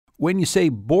When you say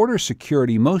border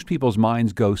security, most people's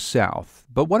minds go south.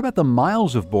 But what about the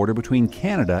miles of border between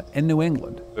Canada and New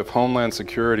England? If Homeland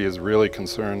Security is really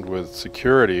concerned with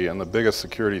security and the biggest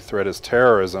security threat is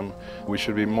terrorism, we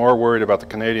should be more worried about the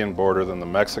Canadian border than the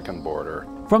Mexican border.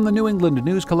 From the New England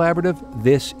News Collaborative,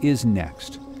 this is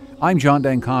Next. I'm John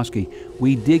Dankosky.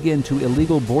 We dig into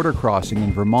illegal border crossing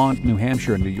in Vermont, New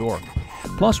Hampshire, and New York.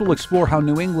 Plus, we'll explore how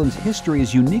New England's history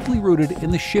is uniquely rooted in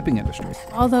the shipping industry.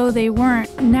 Although they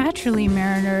weren't naturally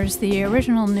mariners, the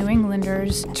original New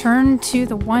Englanders turned to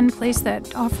the one place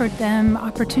that offered them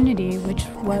opportunity, which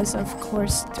was, of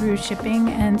course, through shipping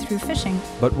and through fishing.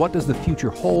 But what does the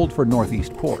future hold for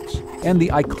Northeast ports? And the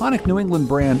iconic New England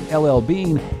brand L.L.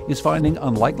 bean is finding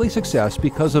unlikely success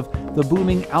because of the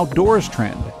booming outdoors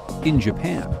trend in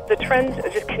Japan. The trend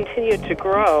just continued to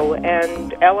grow,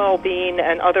 and L.L. Bean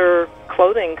and other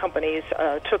clothing companies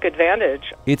took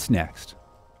advantage. It's Next.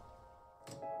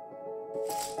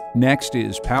 Next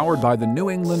is powered by the New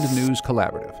England News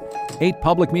Collaborative. 8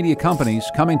 public media companies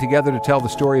coming together to tell the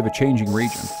story of a changing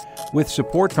region, with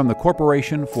support from the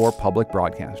Corporation for Public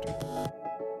Broadcasting.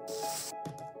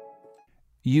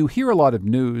 You hear a lot of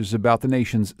news about the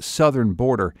nation's southern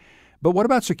border, but what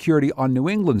about security on New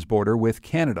England's border with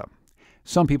Canada?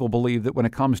 Some people believe that when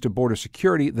it comes to border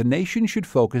security, the nation should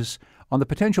focus on the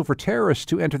potential for terrorists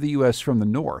to enter the U.S. from the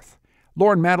north.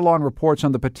 Lauren Madelon reports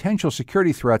on the potential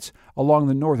security threats along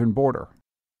the northern border.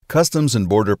 Customs and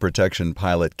Border Protection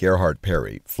pilot Gerhard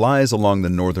Perry flies along the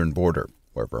northern border,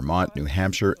 where Vermont, New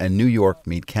Hampshire, and New York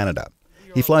meet Canada.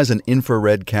 He flies an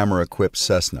infrared camera-equipped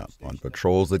Cessna on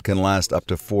patrols that can last up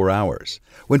to 4 hours.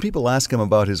 When people ask him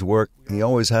about his work, he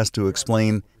always has to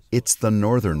explain it's the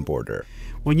northern border.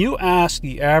 When you ask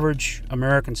the average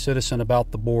American citizen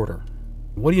about the border,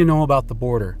 what do you know about the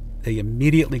border? They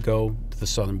immediately go to the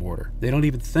southern border. They don't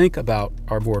even think about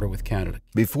our border with Canada.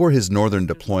 Before his northern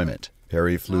deployment,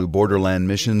 Perry flew borderland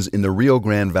missions in the Rio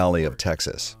Grande Valley of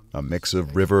Texas, a mix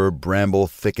of river, bramble,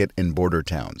 thicket, and border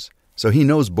towns. So he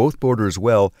knows both borders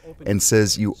well and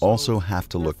says you also have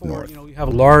to look north. You have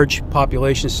large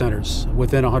population centers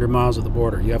within 100 miles of the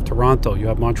border. You have Toronto, you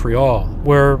have Montreal,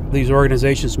 where these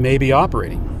organizations may be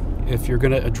operating. If you're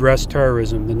going to address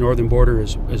terrorism, the northern border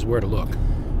is where to look.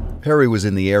 Perry was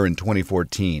in the air in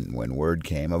 2014 when word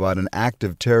came about an act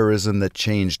of terrorism that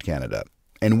changed Canada,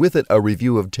 and with it a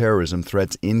review of terrorism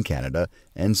threats in Canada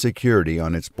and security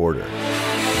on its border.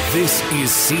 This is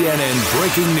CNN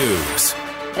Breaking News.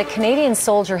 A Canadian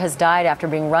soldier has died after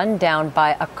being run down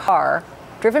by a car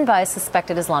driven by a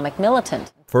suspected Islamic militant.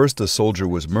 First, a soldier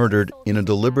was murdered in a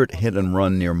deliberate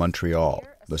hit-and-run near Montreal.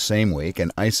 The same week,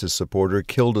 an ISIS supporter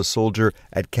killed a soldier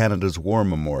at Canada's War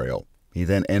Memorial. He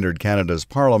then entered Canada's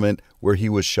Parliament, where he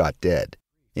was shot dead.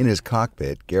 In his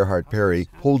cockpit, Gerhard Perry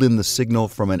pulled in the signal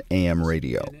from an AM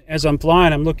radio. As I'm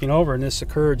flying, I'm looking over, and this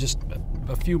occurred just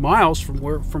a few miles from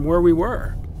where we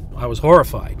were. I was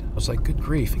horrified. I was like, good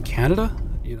grief, in Canada?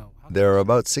 There are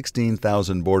about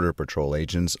 16,000 Border Patrol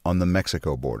agents on the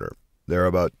Mexico border. There are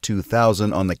about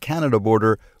 2,000 on the Canada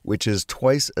border, which is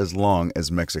twice as long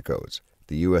as Mexico's.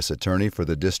 The U.S. Attorney for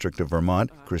the District of Vermont,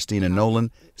 Christina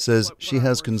Nolan, says she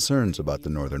has concerns about the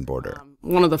northern border.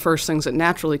 One of the first things that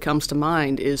naturally comes to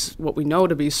mind is what we know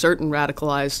to be certain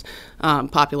radicalized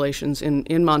populations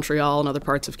in Montreal and other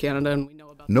parts of Canada. And we know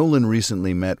Nolan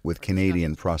recently met with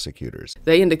Canadian prosecutors.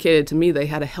 They indicated to me they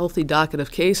had a healthy docket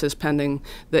of cases pending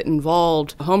that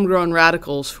involved homegrown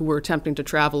radicals who were attempting to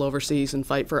travel overseas and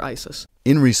fight for ISIS.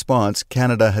 In response,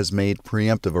 Canada has made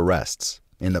preemptive arrests.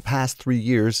 In the past 3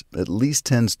 years, at least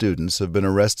 10 students have been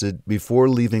arrested before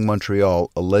leaving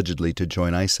Montreal, allegedly to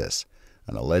join ISIS.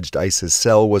 An alleged ISIS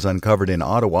cell was uncovered in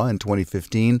Ottawa in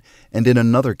 2015, and in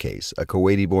another case, a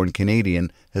Kuwaiti-born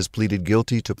Canadian has pleaded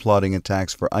guilty to plotting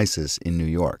attacks for ISIS in New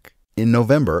York. In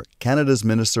November, Canada's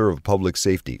Minister of Public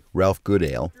Safety, Ralph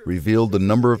Goodale, revealed the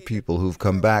number of people who've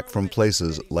come back from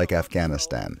places like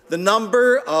Afghanistan. The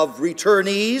number of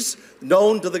returnees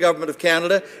known to the Government of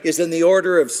Canada is in the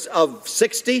order of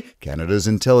 60. Canada's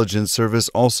intelligence service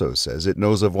also says it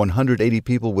knows of 180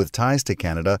 people with ties to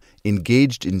Canada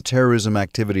engaged in terrorism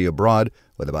activity abroad,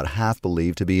 with about half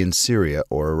believed to be in Syria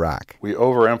or Iraq. We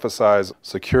overemphasize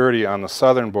security on the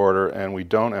southern border, and we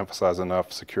don't emphasize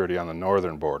enough security on the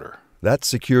northern border. That's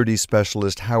security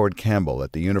specialist Howard Campbell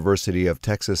at the University of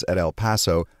Texas at El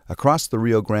Paso, across the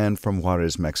Rio Grande from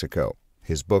Juarez, Mexico.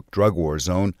 His book, Drug War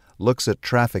Zone, looks at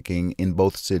trafficking in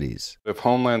both cities. If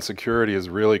Homeland Security is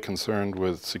really concerned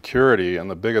with security and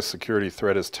the biggest security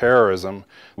threat is terrorism,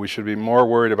 we should be more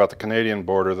worried about the Canadian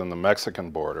border than the Mexican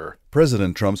border.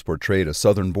 President Trump's portrayed a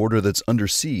southern border that's under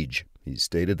siege. He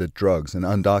stated that drugs and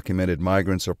undocumented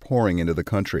migrants are pouring into the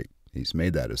country. He's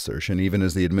made that assertion even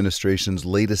as the administration's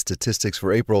latest statistics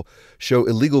for April show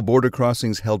illegal border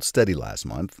crossings held steady last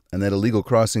month and that illegal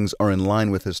crossings are in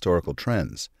line with historical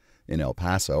trends. In El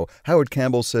Paso, Howard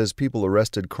Campbell says people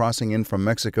arrested crossing in from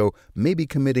Mexico may be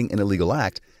committing an illegal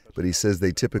act, but he says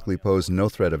they typically pose no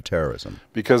threat of terrorism.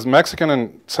 Because Mexican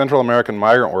and Central American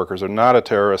migrant workers are not a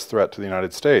terrorist threat to the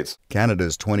United States.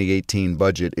 Canada's 2018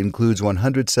 budget includes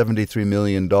 $173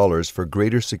 million for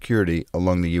greater security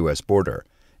along the U.S. border.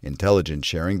 Intelligence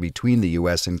sharing between the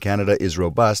U.S. and Canada is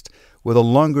robust, with a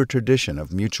longer tradition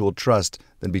of mutual trust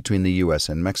than between the U.S.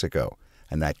 and Mexico.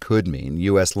 And that could mean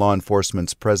U.S. law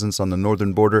enforcement's presence on the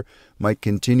northern border might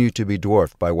continue to be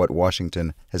dwarfed by what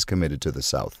Washington has committed to the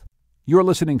south. You're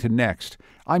listening to Next.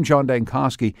 I'm John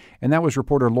Dankosky, and that was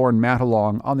reporter Lauren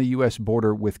Matalong on the U.S.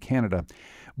 border with Canada.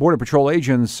 Border Patrol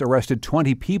agents arrested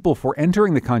 20 people for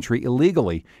entering the country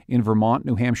illegally in Vermont,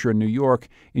 New Hampshire, and New York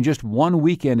in just one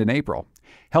weekend in April.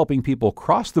 Helping people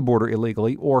cross the border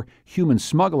illegally, or human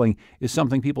smuggling, is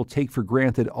something people take for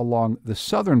granted along the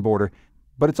southern border,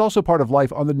 but it's also part of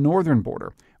life on the northern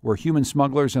border, where human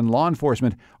smugglers and law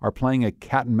enforcement are playing a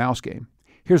cat-and-mouse game.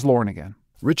 Here's Lauren again.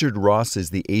 Richard Ross is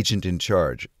the agent in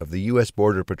charge of the U.S.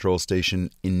 Border Patrol station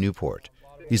in Newport.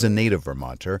 He's a native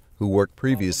Vermonter who worked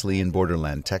previously in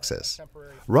borderland Texas.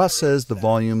 Ross says the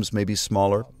volumes may be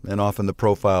smaller and often the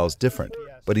profiles different,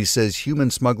 but he says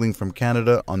human smuggling from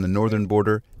Canada on the northern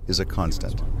border is a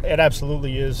constant. It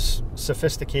absolutely is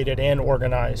sophisticated and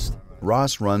organized.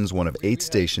 Ross runs one of 8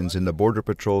 stations in the Border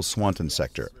Patrol's Swanton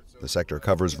sector. The sector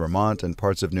covers Vermont and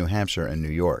parts of New Hampshire and New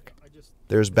York.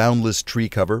 There's boundless tree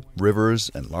cover,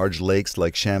 rivers, and large lakes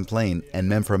like Champlain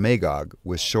and Memphremagog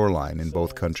with shoreline in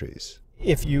both countries.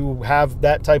 If you have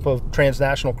that type of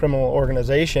transnational criminal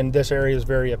organization, this area is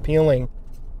very appealing.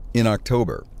 In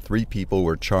October, 3 people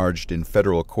were charged in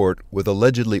federal court with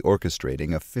allegedly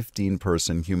orchestrating a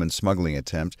 15-person human smuggling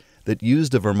attempt that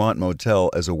used a Vermont motel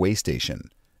as a way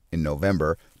station. In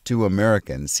November, 2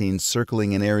 Americans seen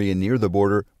circling an area near the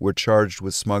border were charged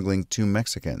with smuggling 2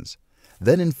 Mexicans.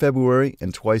 Then in February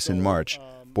and twice in March,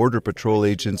 Border Patrol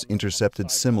agents intercepted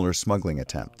similar smuggling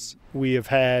attempts. We have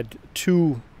had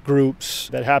 2 groups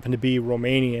that happen to be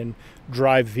Romanian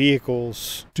drive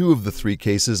vehicles. 2 of the 3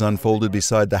 cases unfolded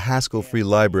beside the Haskell Free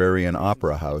Library and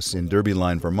Opera House in Derby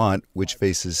Line, Vermont, which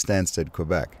faces Stansted,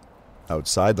 Quebec.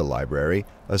 Outside the library,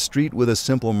 a street with a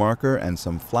simple marker and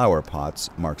some flower pots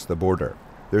marks the border.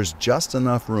 There's just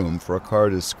enough room for a car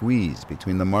to squeeze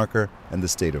between the marker and the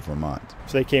state of Vermont.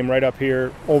 So they came right up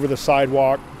here over the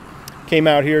sidewalk, came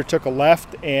out here, took a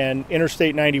left, and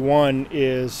Interstate 91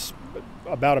 is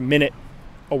about a minute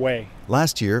away.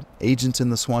 Last year, agents in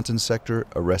the Swanton sector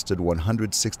arrested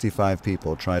 165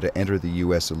 people trying to enter the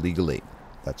U.S. illegally.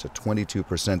 That's a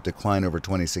 22% decline over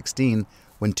 2016,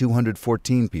 when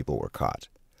 214 people were caught.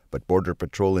 But Border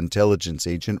Patrol intelligence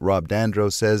agent Rob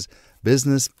Dandro says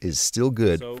business is still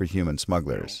good for human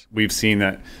smugglers. We've seen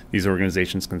that these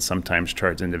organizations can sometimes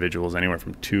charge individuals anywhere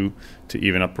from $2,000 to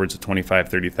even upwards of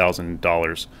 $25,000,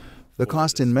 $30,000. The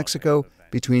cost in Mexico,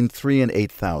 between $3,000 and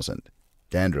 $8,000.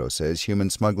 Dandro says human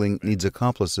smuggling needs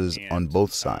accomplices on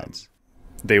both sides.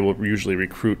 They will usually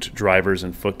recruit drivers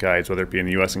and foot guides, whether it be in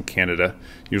the U.S. and Canada,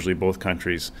 usually both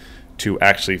countries, to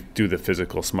actually do the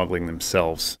physical smuggling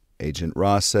themselves. Agent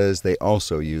Ross says they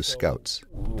also use scouts.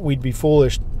 We'd be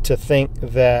foolish to think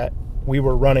that we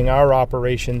were running our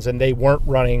operations and they weren't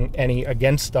running any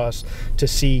against us to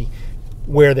see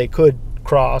where they could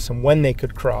cross and when they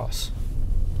could cross.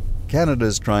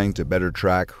 Canada's trying to better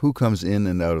track who comes in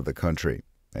and out of the country,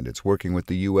 and it's working with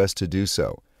the U.S. to do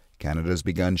so. Canada's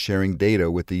begun sharing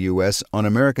data with the U.S. on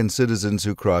American citizens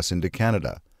who cross into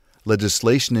Canada.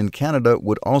 Legislation in Canada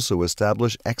would also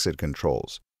establish exit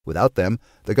controls. Without them,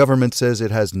 the government says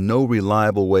it has no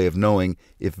reliable way of knowing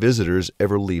if visitors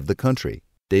ever leave the country.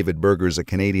 David Berger is a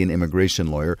Canadian immigration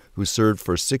lawyer who served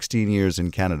for 16 years in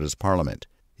Canada's Parliament.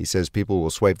 He says people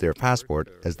will swipe their passport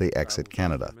as they exit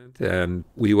Canada. And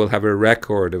we will have a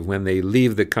record of when they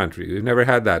leave the country. We've never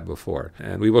had that before.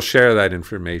 And we will share that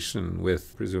information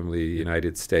with, presumably, the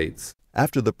United States.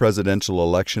 After the presidential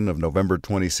election of November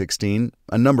 2016,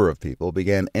 a number of people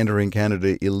began entering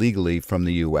Canada illegally from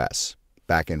the U.S.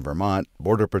 Back in Vermont,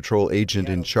 Border Patrol agent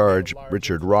in charge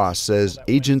Richard Ross says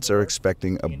agents are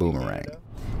expecting a boomerang.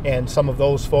 And some of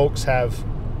those folks have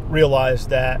realized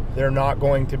that they're not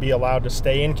going to be allowed to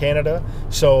stay in Canada,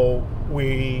 so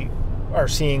we are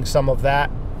seeing some of that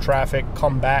traffic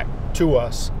come back to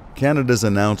us. Canada's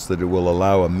announced that it will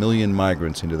allow 1 million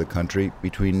migrants into the country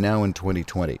between now and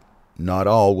 2020. Not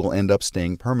all will end up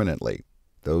staying permanently.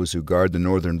 Those who guard the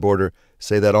northern border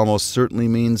say that almost certainly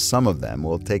means some of them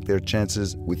will take their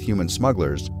chances with human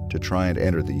smugglers to try and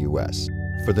enter the U.S.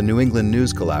 For the New England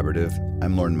News Collaborative,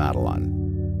 I'm Lorne Madelon.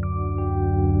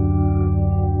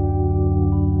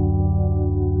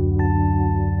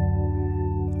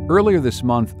 Earlier this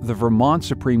month, the Vermont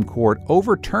Supreme Court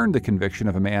overturned the conviction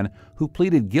of a man who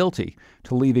pleaded guilty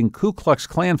to leaving Ku Klux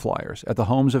Klan flyers at the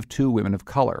homes of 2 women of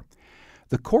color.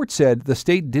 The court said the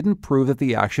state didn't prove that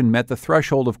the action met the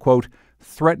threshold of, quote,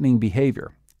 threatening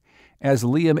behavior. As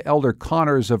Liam Elder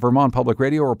Connors of Vermont Public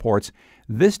Radio reports,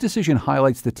 this decision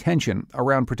highlights the tension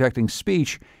around protecting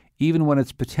speech, even when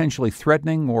it's potentially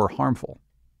threatening or harmful.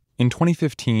 In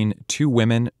 2015, 2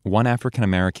 women, one African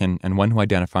American and one who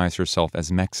identifies herself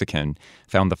as Mexican,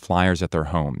 found the flyers at their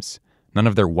homes. None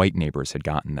of their white neighbors had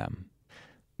gotten them.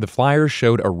 The flyers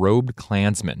showed a robed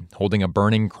Klansman holding a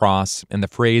burning cross and the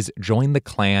phrase, "Join the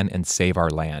Klan and save our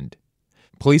land."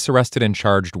 Police arrested and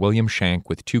charged William Shank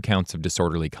with 2 counts of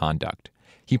disorderly conduct.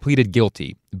 He pleaded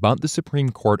guilty, but the Supreme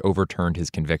Court overturned his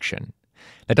conviction.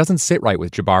 That doesn't sit right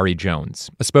with Jabari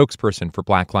Jones, a spokesperson for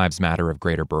Black Lives Matter of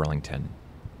Greater Burlington.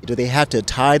 Do they have to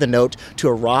tie the note to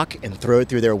a rock and throw it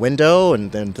through their window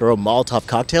and then throw a Molotov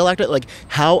cocktail after it? Like,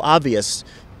 how obvious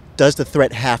does the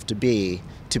threat have to be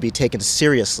taken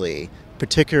seriously,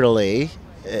 particularly,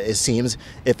 it seems,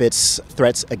 if it's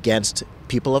threats against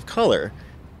people of color?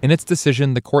 In its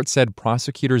decision, the court said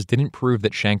prosecutors didn't prove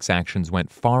that Shank's actions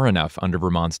went far enough under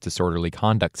Vermont's disorderly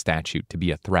conduct statute to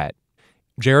be a threat.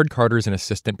 Jared Carter is an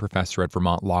assistant professor at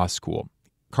Vermont Law School.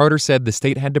 Carter said the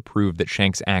state had to prove that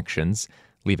Shank's actions,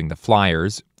 leaving the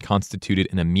flyers, constituted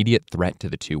an immediate threat to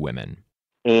the 2 women.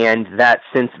 And that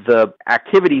since the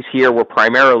activities here were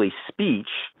primarily speech,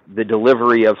 the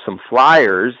delivery of some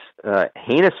flyers,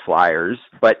 heinous flyers,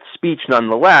 but speech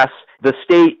nonetheless, the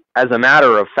state, as a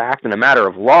matter of fact and a matter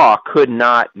of law, could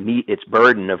not meet its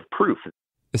burden of proof.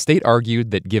 The state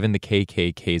argued that given the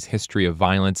KKK's history of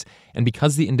violence, and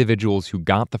because the individuals who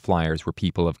got the flyers were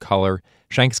people of color,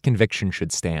 Shank's conviction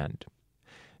should stand.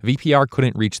 VPR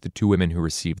couldn't reach the 2 women who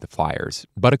received the flyers,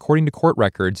 but according to court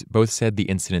records, both said the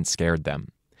incident scared them.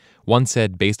 One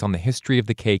said, based on the history of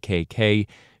the KKK,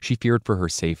 she feared for her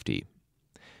safety.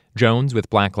 Jones, with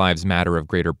Black Lives Matter of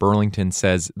Greater Burlington,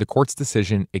 says the court's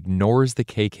decision ignores the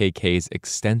KKK's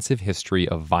extensive history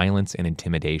of violence and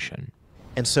intimidation.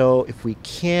 And so if we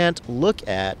can't look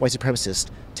at white supremacist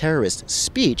terrorist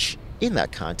speech in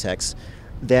that context,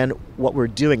 then what we're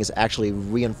doing is actually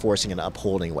reinforcing and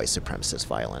upholding white supremacist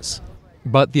violence.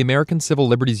 But the American Civil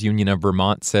Liberties Union of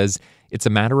Vermont says it's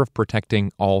a matter of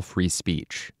protecting all free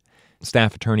speech.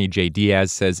 Staff attorney Jay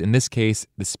Diaz says in this case,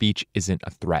 the speech isn't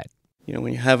a threat. You know,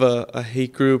 when you have a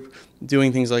hate group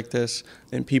doing things like this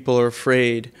and people are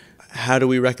afraid, how do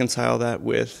we reconcile that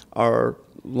with our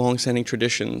longstanding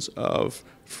traditions of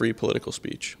free political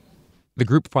speech? The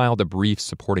group filed a brief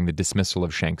supporting the dismissal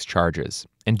of Shank's charges,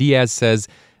 and Diaz says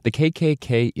the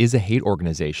KKK is a hate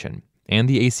organization, and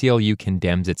the ACLU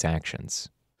condemns its actions.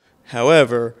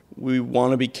 However, we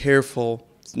want to be careful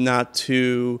not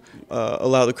to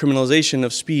allow the criminalization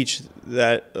of speech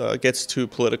that gets to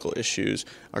political issues.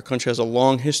 Our country has a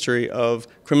long history of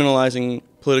criminalizing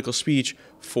political speech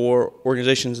for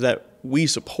organizations that we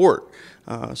support,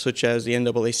 such as the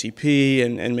NAACP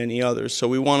and many others. So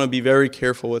we want to be very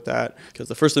careful with that because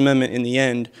the First Amendment, in the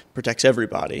end, protects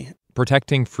everybody.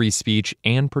 Protecting free speech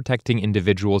and protecting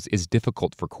individuals is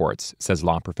difficult for courts, says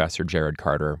law professor Jared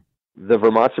Carter. The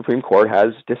Vermont Supreme Court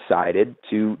has decided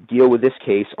to deal with this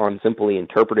case on simply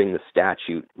interpreting the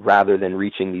statute rather than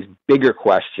reaching these bigger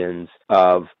questions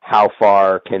of how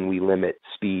far can we limit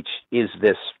speech? Is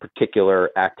this particular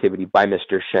activity by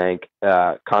Mr. Shank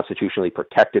constitutionally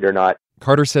protected or not?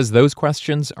 Carter says those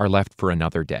questions are left for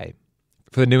another day.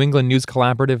 For the New England News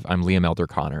Collaborative, I'm Liam Elder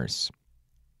Connors.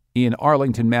 In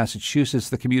Arlington, Massachusetts,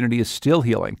 the community is still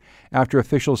healing after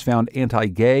officials found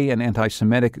anti-gay and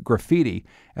anti-Semitic graffiti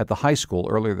at the high school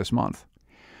earlier this month.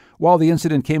 While the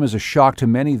incident came as a shock to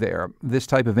many there, this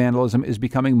type of vandalism is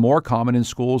becoming more common in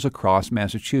schools across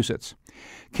Massachusetts.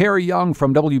 Carrie Young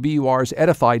from WBUR's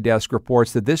Edify desk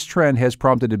reports that this trend has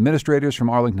prompted administrators from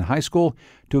Arlington High School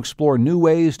to explore new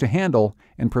ways to handle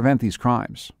and prevent these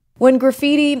crimes. When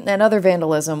graffiti and other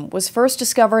vandalism was first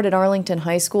discovered at Arlington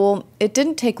High School, it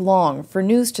didn't take long for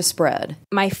news to spread.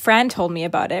 My friend told me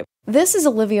about it. This is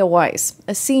Olivia Weiss,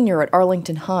 a senior at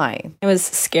Arlington High. It was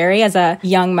scary as a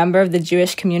young member of the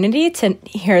Jewish community to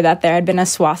hear that there had been a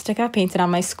swastika painted on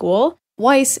my school.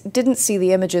 Weiss didn't see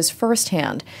the images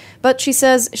firsthand, but she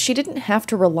says she didn't have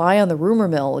to rely on the rumor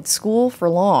mill at school for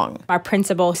long. Our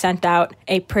principal sent out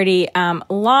a pretty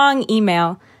long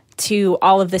email to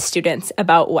all of the students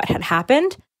about what had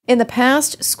happened. In the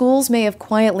past, schools may have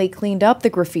quietly cleaned up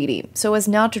the graffiti so as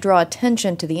not to draw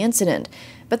attention to the incident,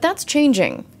 but that's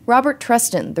changing. Robert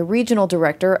Treston, the regional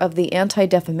director of the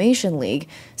Anti-Defamation League,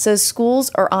 says schools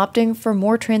are opting for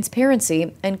more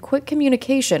transparency and quick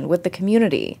communication with the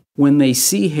community. When they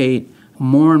see hate,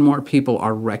 more and more people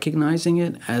are recognizing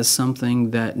it as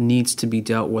something that needs to be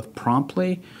dealt with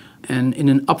promptly and in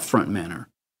an upfront manner.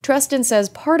 Treston says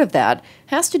part of that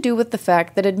has to do with the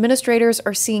fact that administrators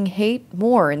are seeing hate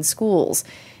more in schools.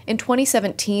 In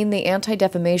 2017, the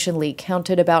Anti-Defamation League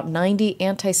counted about 90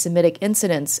 anti-Semitic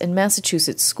incidents in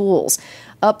Massachusetts schools,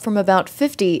 up from about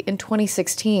 50 in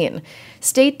 2016.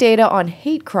 State data on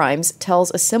hate crimes tells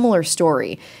a similar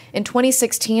story. In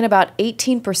 2016, about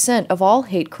 18% of all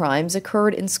hate crimes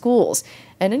occurred in schools,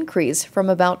 an increase from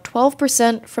about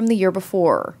 12% from the year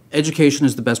before. Education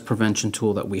is the best prevention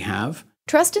tool that we have.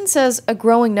 Treston says a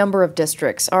growing number of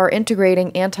districts are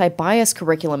integrating anti-bias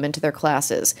curriculum into their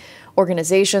classes.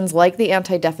 Organizations like the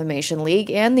Anti-Defamation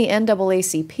League and the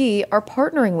NAACP are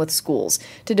partnering with schools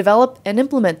to develop and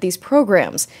implement these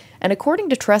programs. And according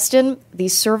to Treston,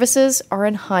 these services are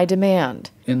in high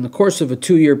demand. In the course of a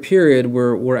 2-year period,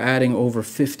 we're adding over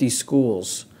 50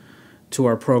 schools to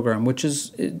our program,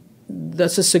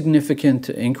 that's a significant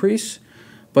increase.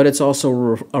 But it's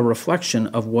also a reflection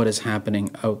of what is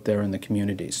happening out there in the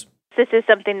communities. This is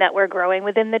something that we're growing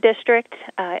within the district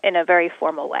in a very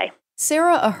formal way.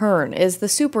 Sarah Ahern is the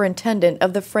superintendent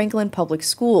of the Franklin Public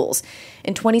Schools.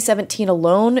 In 2017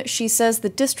 alone, she says the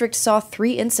district saw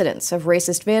 3 incidents of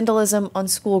racist vandalism on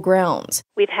school grounds.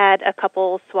 We've had a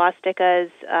couple swastikas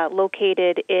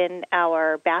located in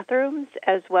our bathrooms,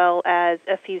 as well as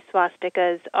a few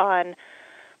swastikas on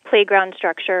playground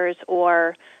structures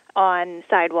or on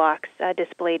sidewalks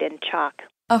displayed in chalk.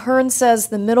 Ahern says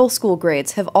the middle school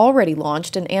grades have already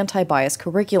launched an anti-bias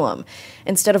curriculum.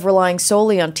 Instead of relying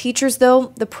solely on teachers, though,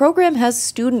 the program has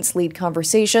students lead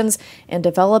conversations and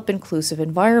develop inclusive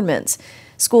environments.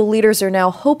 School leaders are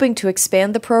now hoping to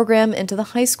expand the program into the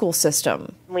high school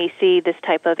system. We see this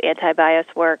type of anti-bias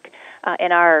work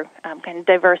in our kind of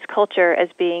diverse culture as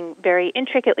being very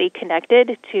intricately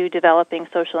connected to developing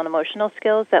social and emotional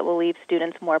skills that will leave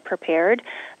students more prepared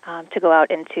to go out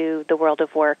into the world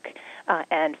of work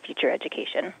and future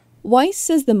education. Weiss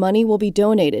says the money will be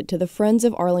donated to the Friends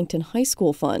of Arlington High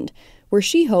School Fund, where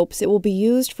she hopes it will be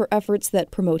used for efforts that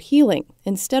promote healing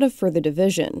instead of further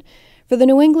division. For the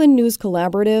New England News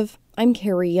Collaborative, I'm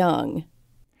Carrie Young.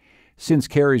 Since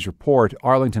Carrie's report,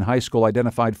 Arlington High School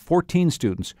identified 14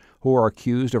 students who are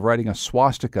accused of writing a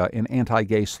swastika in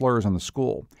anti-gay slurs on the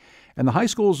school. And the high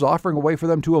school is offering a way for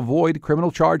them to avoid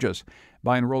criminal charges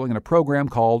by enrolling in a program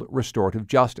called Restorative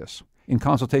Justice. In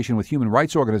consultation with human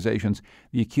rights organizations,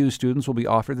 the accused students will be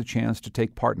offered the chance to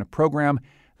take part in a program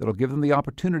that will give them the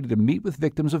opportunity to meet with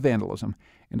victims of vandalism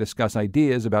and discuss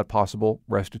ideas about possible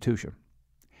restitution.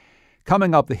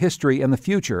 Coming up, the history and the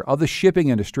future of the shipping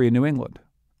industry in New England.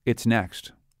 It's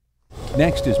next.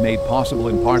 Next is made possible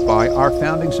in part by our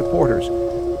founding supporters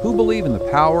who believe in the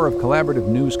power of collaborative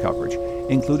news coverage,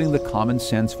 including the Common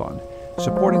Sense Fund,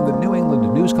 supporting the New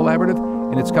England News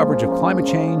Collaborative in its coverage of climate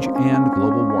change and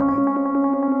global warming.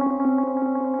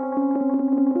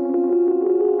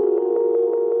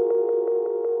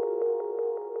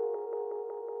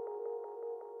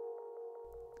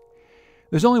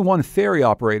 There's only one ferry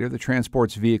operator that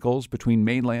transports vehicles between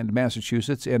mainland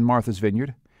Massachusetts and Martha's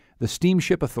Vineyard, the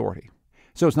Steamship Authority.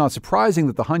 So it's not surprising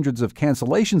that the hundreds of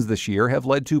cancellations this year have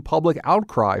led to public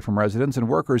outcry from residents and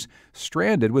workers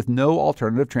stranded with no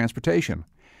alternative transportation.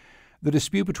 The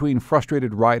dispute between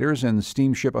frustrated riders and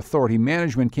Steamship Authority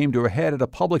management came to a head at a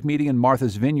public meeting in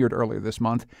Martha's Vineyard earlier this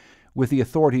month, with the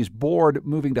authority's board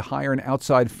moving to hire an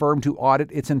outside firm to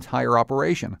audit its entire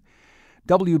operation.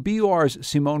 WBUR's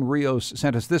Simone Rios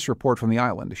sent us this report from the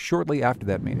island shortly after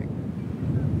that meeting.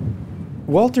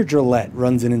 Walter Gillette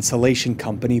runs an insulation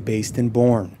company based in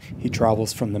Bourne. He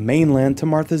travels from the mainland to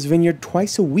Martha's Vineyard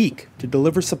twice a week to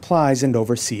deliver supplies and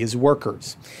oversee his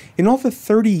workers. In all the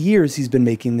 30 years he's been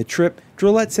making the trip,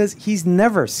 Gillette says he's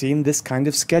never seen this kind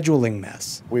of scheduling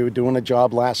mess. We were doing a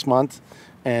job last month,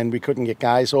 and we couldn't get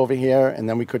guys over here, and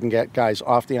then we couldn't get guys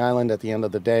off the island at the end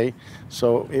of the day.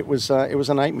 So it was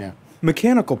a nightmare.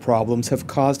 Mechanical problems have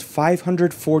caused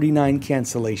 549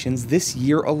 cancellations this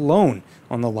year alone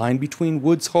on the line between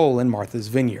Woods Hole and Martha's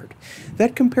Vineyard.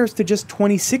 That compares to just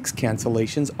 26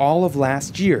 cancellations all of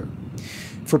last year.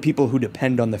 For people who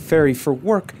depend on the ferry for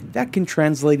work, that can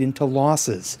translate into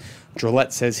losses.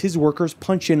 Gillette says his workers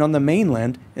punch in on the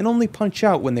mainland and only punch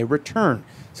out when they return,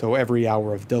 so every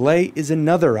hour of delay is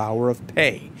another hour of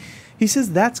pay. He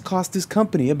says that's cost his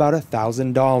company about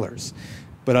 $1,000.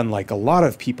 But unlike a lot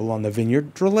of people on the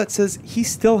Vineyard, Drillette says he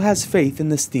still has faith in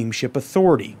the Steamship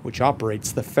Authority, which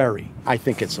operates the ferry. I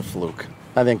think it's a fluke.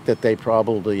 I think that they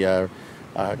probably are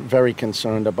very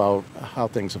concerned about how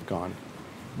things have gone.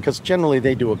 Because generally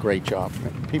they do a great job.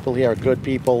 People here are good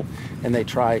people, and they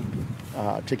try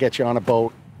to get you on a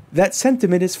boat. That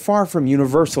sentiment is far from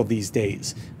universal these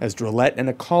days. As Drillette and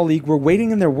a colleague were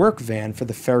waiting in their work van for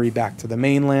the ferry back to the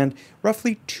mainland,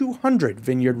 roughly 200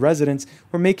 Vineyard residents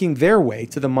were making their way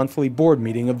to the monthly board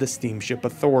meeting of the Steamship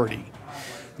Authority.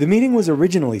 The meeting was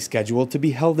originally scheduled to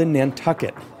be held in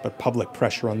Nantucket, but public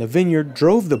pressure on the Vineyard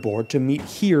drove the board to meet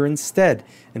here instead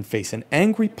and face an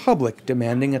angry public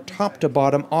demanding a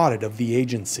top-to-bottom audit of the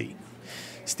agency.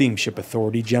 Steamship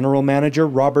Authority General Manager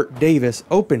Robert Davis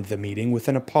opened the meeting with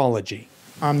an apology.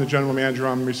 I'm the general manager.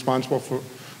 I'm responsible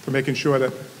for making sure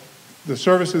that the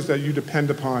services that you depend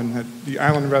upon, that the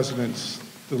island residents,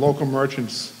 the local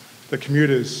merchants, the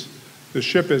commuters, the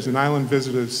shippers and island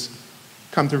visitors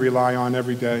come to rely on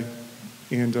every day.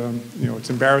 And it's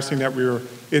embarrassing that we were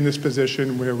in this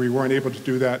position where we weren't able to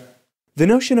do that. The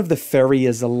notion of the ferry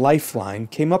as a lifeline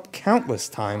came up countless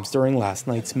times during last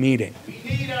night's meeting. We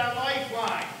need our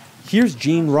lifeline. Here's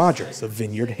Jean Rogers of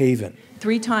Vineyard Haven.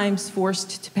 3 times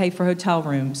forced to pay for hotel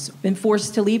rooms. Been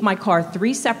forced to leave my car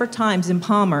 3 separate times in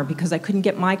Palmer because I couldn't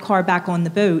get my car back on the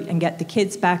boat and get the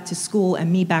kids back to school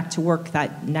and me back to work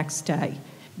that next day.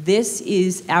 This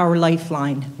is our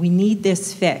lifeline. We need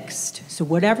this fixed. So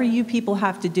whatever you people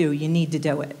have to do, you need to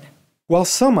do it. While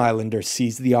some islanders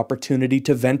seized the opportunity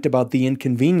to vent about the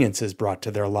inconveniences brought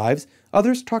to their lives,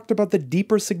 others talked about the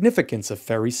deeper significance of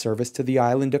ferry service to the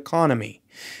island economy.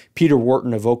 Peter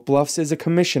Wharton of Oak Bluffs is a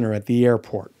commissioner at the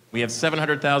airport. We have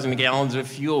 700,000 gallons of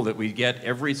fuel that we get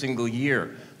every single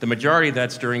year. The majority of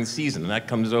that's during season, and that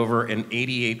comes over in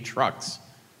 88 trucks.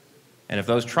 And if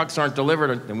those trucks aren't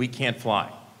delivered, then we can't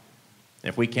fly.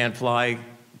 If we can't fly,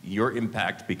 your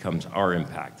impact becomes our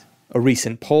impact. A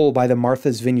recent poll by the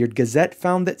Martha's Vineyard Gazette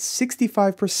found that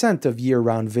 65% of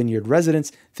year-round Vineyard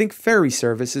residents think ferry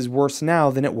service is worse now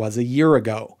than it was a year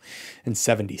ago, and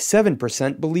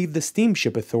 77% believe the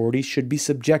Steamship Authority should be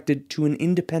subjected to an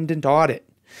independent audit.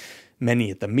 Many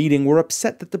at the meeting were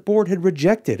upset that the board had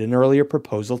rejected an earlier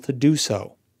proposal to do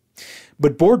so.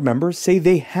 But board members say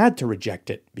they had to reject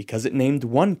it because it named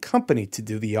one company to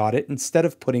do the audit instead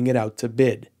of putting it out to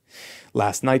bid.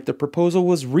 Last night, the proposal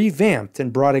was revamped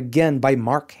and brought again by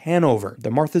Mark Hanover, the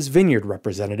Martha's Vineyard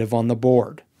representative on the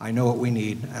board. I know what we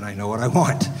need, and I know what I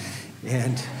want.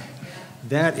 And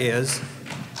that is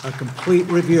a complete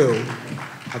review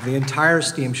of the entire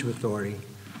Steamship Authority,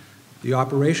 the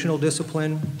operational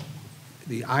discipline,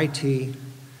 the IT,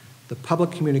 the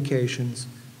public communications,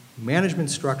 management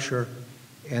structure,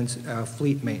 and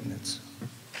fleet maintenance.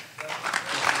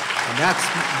 And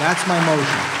that's my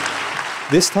motion.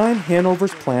 This time,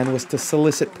 Hanover's plan was to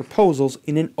solicit proposals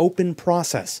in an open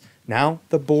process. Now,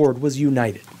 the board was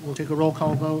united. We'll take a roll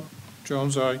call vote.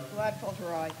 Jones, aye. Gladfelter,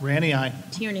 aye. Randy, aye.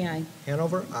 Tierney, aye.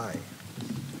 Hanover, aye.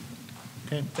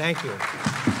 Okay. Thank you.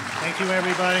 Thank you,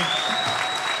 everybody.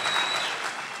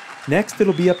 Next,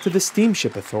 it'll be up to the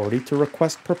Steamship Authority to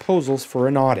request proposals for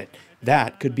an audit.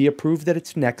 That could be approved at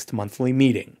its next monthly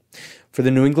meeting. For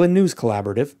the New England News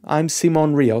Collaborative, I'm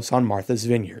Simon Rios on Martha's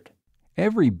Vineyard.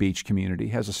 Every beach community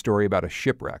has a story about a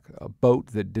shipwreck, a boat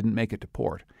that didn't make it to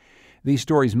port. These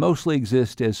stories mostly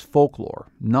exist as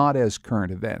folklore, not as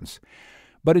current events.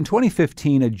 But in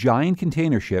 2015, a giant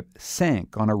container ship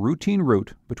sank on a routine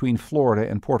route between Florida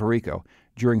and Puerto Rico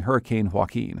during Hurricane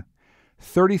Joaquin.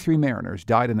 33 mariners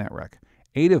died in that wreck,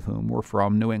 8 of whom were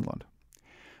from New England.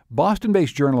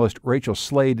 Boston-based journalist Rachel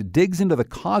Slade digs into the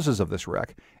causes of this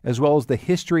wreck, as well as the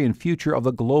history and future of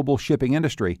the global shipping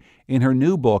industry, in her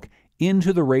new book,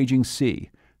 Into the Raging Sea,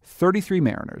 33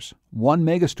 Mariners, 1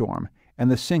 Megastorm, and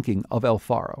the Sinking of El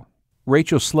Faro.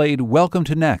 Rachel Slade, welcome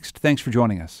to Next. Thanks for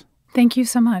joining us. Thank you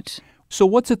so much. So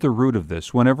what's at the root of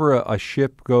this? Whenever a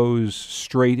ship goes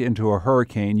straight into a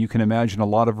hurricane, you can imagine a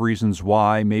lot of reasons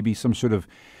why, maybe some sort of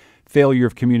failure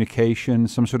of communication,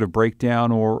 some sort of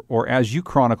breakdown, or as you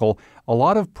chronicle, a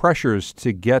lot of pressures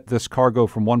to get this cargo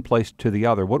from one place to the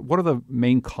other. What are the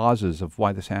main causes of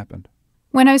why this happened?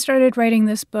 When I started writing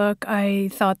this book, I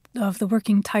thought of the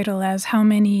working title as How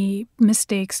Many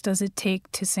Mistakes Does It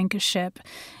Take to Sink a Ship?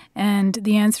 And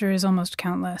the answer is almost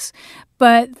countless.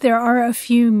 But there are a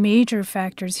few major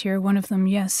factors here. One of them,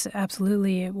 yes,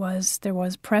 absolutely, there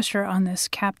was pressure on this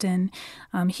captain.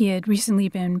 He had recently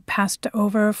been passed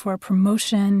over for a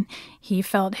promotion. He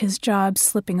felt his job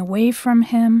slipping away from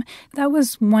him. That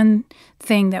was one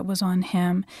thing that was on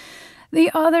him.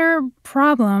 The other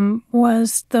problem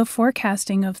was the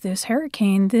forecasting of this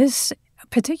hurricane. This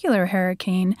particular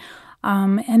hurricane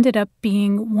ended up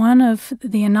being one of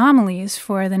the anomalies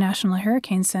for the National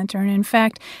Hurricane Center. And in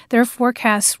fact, their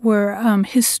forecasts were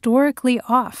historically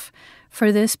off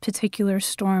for this particular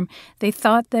storm. They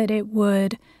thought that it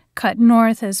would cut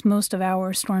north, as most of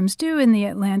our storms do in the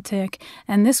Atlantic,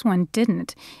 and this one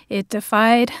didn't. It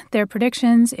defied their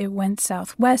predictions. It went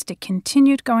southwest. It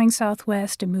continued going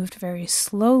southwest. It moved very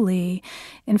slowly.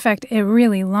 In fact, it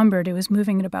really lumbered. It was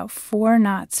moving at about 4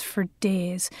 knots for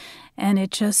days, and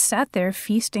it just sat there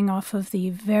feasting off of the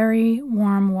very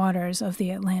warm waters of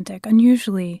the Atlantic,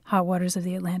 unusually hot waters of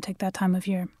the Atlantic that time of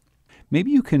year.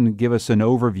 Maybe you can give us an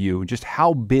overview, just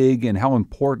how big and how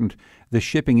important the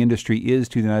shipping industry is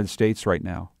to the United States right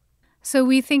now. So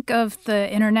we think of the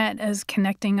internet as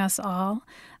connecting us all.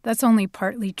 That's only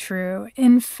partly true.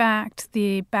 In fact,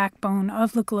 the backbone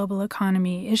of the global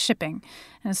economy is shipping.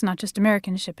 And it's not just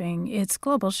American shipping, it's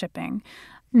global shipping.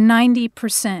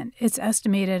 90%, it's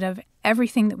estimated, of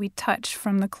everything that we touch,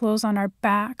 from the clothes on our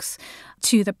backs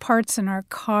to the parts in our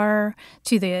car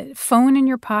to the phone in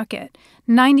your pocket,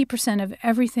 90% of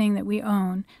everything that we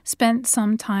own spent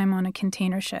some time on a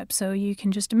container ship. So you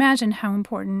can just imagine how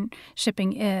important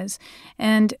shipping is.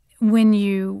 And when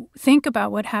you think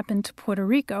about what happened to Puerto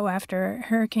Rico after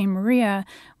Hurricane Maria,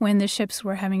 when the ships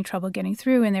were having trouble getting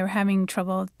through and they were having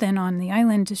trouble then on the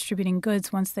island distributing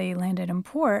goods once they landed in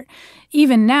port,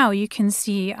 even now you can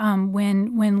see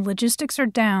when logistics are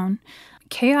down,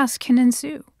 chaos can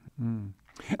ensue.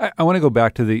 I want to go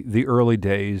back to the early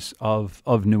days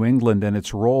of New England and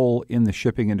its role in the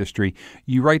shipping industry.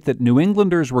 You write that New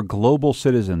Englanders were global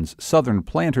citizens. Southern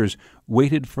planters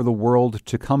waited for the world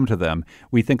to come to them.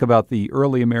 We think about the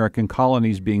early American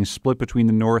colonies being split between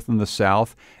the North and the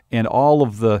South, and all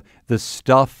of the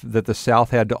stuff that the South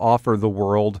had to offer the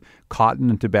world, cotton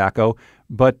and tobacco.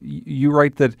 But you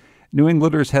write that New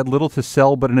Englanders had little to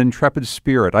sell but an intrepid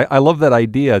spirit. I love that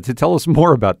idea. To tell us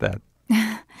more about that.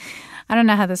 I don't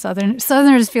know how the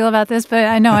Southerners feel about this, but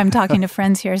I know I'm talking to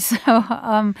friends here. So,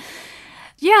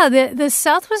 the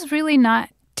South was really not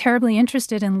terribly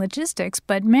interested in logistics,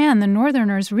 but man, the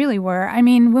Northerners really were. I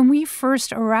mean, when we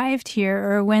first arrived here,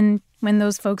 or when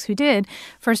those folks who did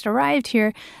first arrived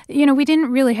here, we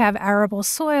didn't really have arable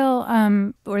soil,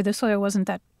 or the soil wasn't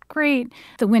that great.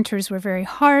 The winters were very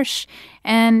harsh.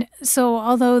 And so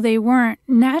although they weren't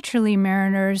naturally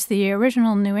mariners, the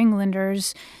original New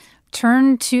Englanders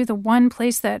turned to the one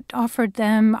place that offered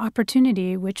them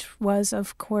opportunity, which was,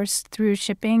 of course, through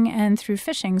shipping and through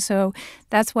fishing. So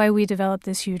that's why we developed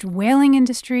this huge whaling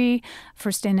industry,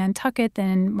 first in Nantucket, then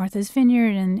in Martha's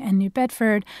Vineyard and New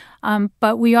Bedford.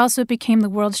 But we also became the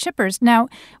world's shippers. Now,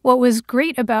 what was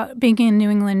great about being a New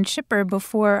England shipper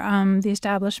before the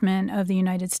establishment of the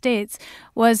United States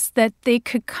was that they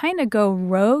could kind of go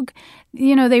rogue.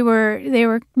 They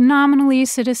were nominally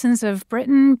citizens of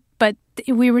Britain, but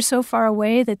we were so far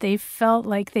away that they felt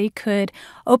like they could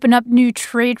open up new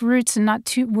trade routes and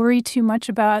not worry too much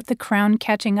about the crown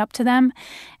catching up to them.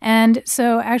 And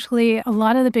so actually a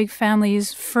lot of the big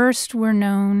families first were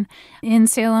known in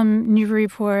Salem,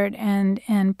 Newburyport,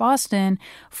 and Boston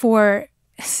for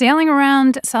sailing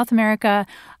around South America,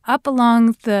 up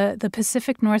along the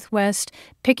Pacific Northwest,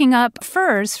 picking up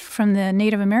furs from the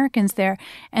Native Americans there,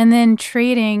 and then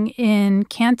trading in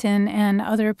Canton and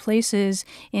other places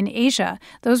in Asia.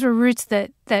 Those were routes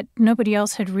that nobody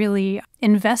else had really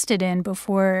invested in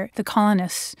before the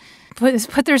colonists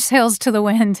put their sails to the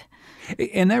wind.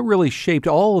 And that really shaped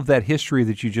all of that history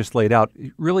that you just laid out.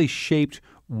 It really shaped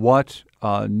what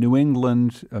New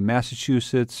England,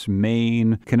 Massachusetts,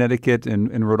 Maine, Connecticut,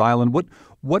 and Rhode Island,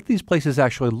 what these places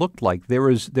actually looked like. There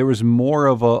was more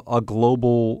of a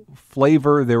global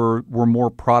flavor. There were more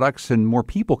products and more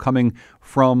people coming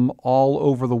from all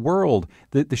over the world.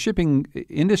 The shipping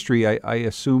industry, I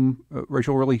assume,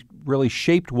 Rachel, really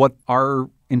shaped what our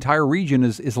entire region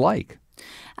is like.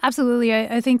 Absolutely.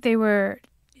 I think they were,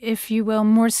 if you will,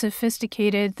 more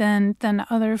sophisticated than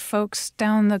other folks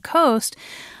down the coast.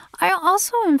 I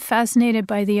also am fascinated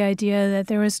by the idea that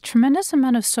there was a tremendous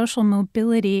amount of social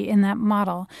mobility in that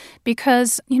model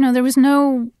because, there was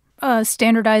no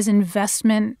standardized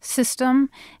investment system.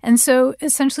 And so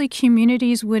essentially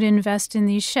communities would invest in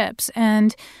these ships.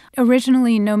 And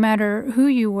originally, no matter who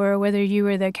you were, whether you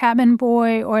were the cabin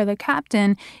boy or the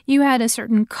captain, you had a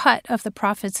certain cut of the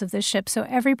profits of the ship. So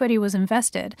everybody was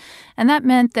invested. And that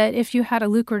meant that if you had a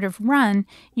lucrative run,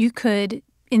 you could,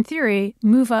 in theory,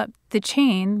 move up the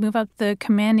chain, move up the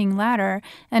commanding ladder,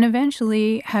 and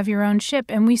eventually have your own ship.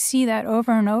 And we see that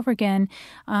over and over again.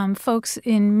 Folks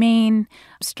in Maine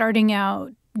starting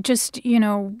out just,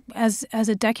 as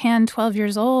a deckhand, 12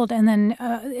 years old, and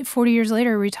then 40 years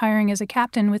later retiring as a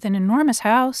captain with an enormous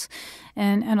house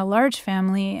and a large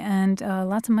family and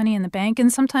lots of money in the bank.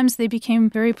 And sometimes they became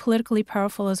very politically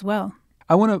powerful as well.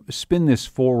 I want to spin this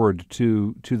forward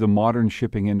to the modern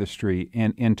shipping industry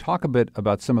and talk a bit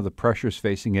about some of the pressures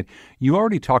facing it. You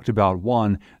already talked about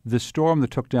one. The storm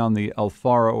that took down the El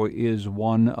Faro is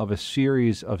one of a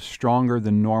series of stronger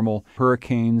than normal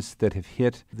hurricanes that have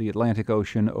hit the Atlantic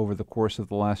Ocean over the course of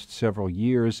the last several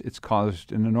years. It's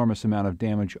caused an enormous amount of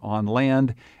damage on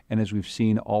land, and as we've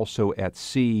seen also at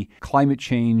sea. Climate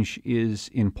change is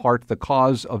in part the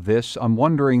cause of this. I'm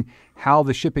wondering how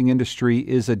the shipping industry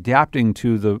is adapting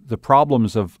to the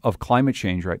problems of climate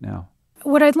change right now.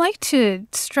 What I'd like to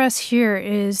stress here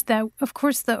is that, of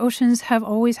course, the oceans have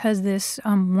always had this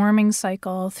warming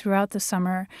cycle throughout the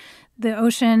summer. The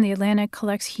ocean, the Atlantic,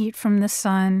 collects heat from the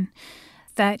sun.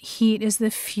 That heat is the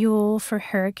fuel for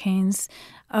hurricanes.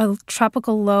 A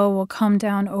tropical low will come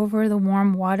down over the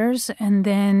warm waters and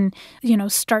then,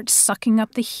 start sucking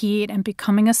up the heat and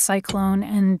becoming a cyclone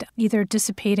and either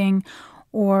dissipating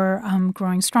or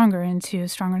growing stronger into a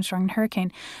stronger and stronger hurricane.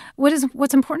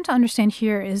 What's important to understand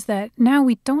here is that now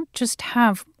we don't just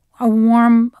have a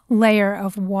warm layer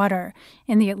of water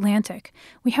in the Atlantic.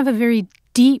 We have a very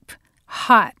deep,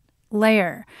 hot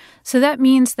layer. So that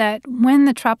means that when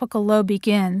the tropical low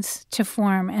begins to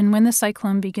form and when the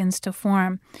cyclone begins to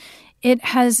form, it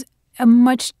has a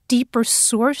much deeper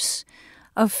source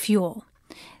of fuel.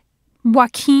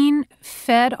 Joaquin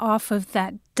fed off of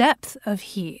that depth of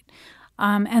heat.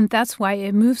 And that's why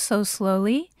it moved so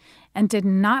slowly and did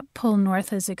not pull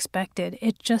north as expected.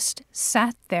 It just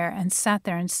sat there and sat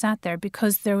there and sat there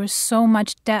because there was so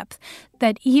much depth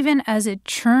that even as it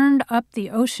churned up the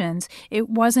oceans, it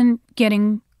wasn't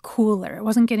getting cooler. It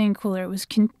wasn't getting cooler. It was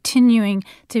continuing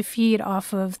to feed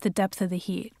off of the depth of the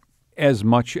heat. As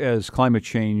much as climate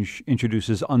change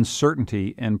introduces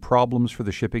uncertainty and problems for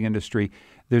the shipping industry,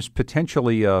 there's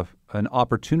potentially an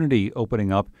opportunity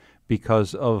opening up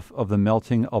because of the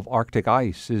melting of Arctic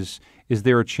ice. Is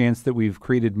there a chance that we've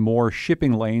created more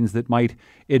shipping lanes that might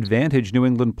advantage New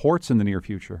England ports in the near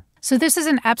future? So this is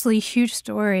an absolutely huge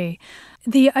story.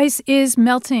 The ice is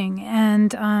melting,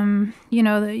 and,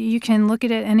 you can look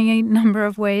at it any number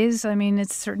of ways. I mean,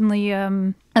 it's certainly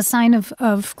a sign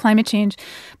of climate change.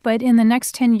 But in the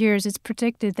next 10 years, it's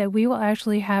predicted that we will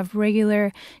actually have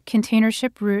regular container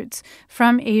ship routes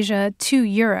from Asia to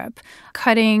Europe,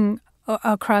 cutting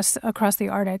across the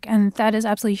Arctic, and that is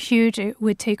absolutely huge. It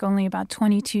would take only about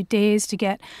 22 days to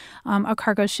get a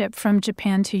cargo ship from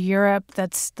Japan to Europe.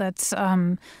 That's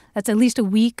at least a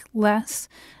week less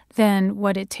than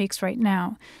what it takes right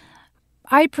now.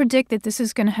 I predict that this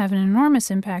is going to have an enormous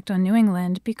impact on New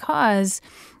England because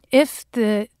if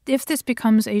this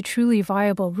becomes a truly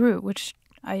viable route, which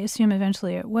I assume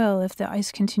eventually it will if the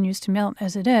ice continues to melt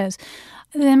as it is,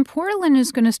 then Portland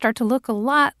is going to start to look a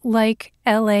lot like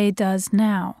L.A. does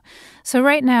now. So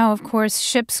right now, of course,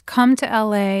 ships come to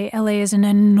L.A. L.A. is an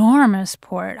enormous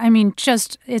port. I mean,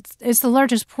 it's the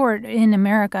largest port in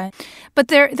America. But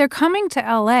they're coming to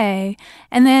L.A.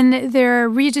 and then they're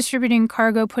redistributing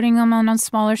cargo, putting them on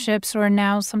smaller ships or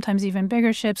now sometimes even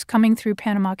bigger ships, coming through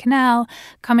Panama Canal,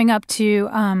 coming up to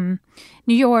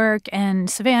New York and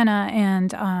Savannah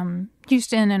and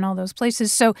Houston and all those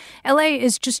places. So LA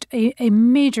is just a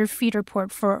major feeder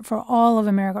port for all of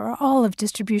America or all of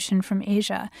distribution from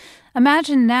Asia.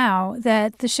 Imagine now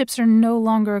that the ships are no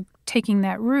longer taking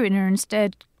that route and are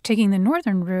instead taking the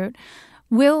northern route.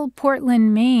 Will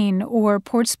Portland, Maine or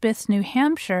Portsmouth, New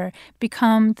Hampshire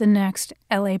become the next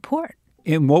LA port?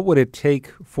 And what would it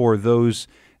take for those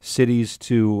cities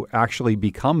to actually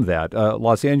become that?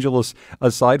 Los Angeles,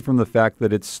 aside from the fact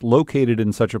that it's located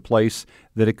in such a place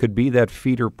that it could be that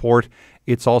feeder port,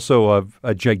 it's also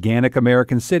a gigantic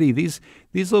American city. These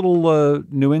little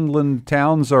New England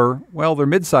towns are, well, they're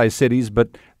mid-sized cities,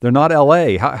 but they're not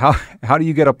L.A. How do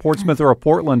you get a Portsmouth or a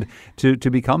Portland to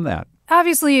become that?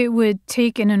 Obviously, it would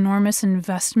take an enormous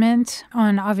investment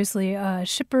on obviously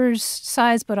shippers'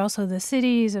 sides, but also the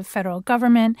cities, of federal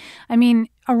government. I mean,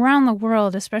 around the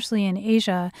world, especially in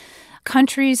Asia,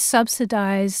 countries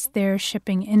subsidize their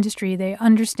shipping industry. They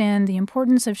understand the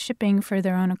importance of shipping for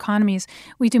their own economies.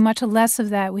 We do much less of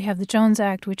that. We have the Jones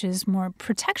Act, which is more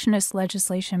protectionist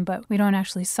legislation, but we don't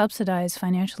actually subsidize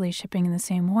financially shipping in the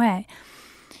same way.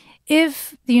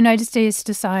 If the United States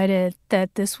decided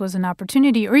that this was an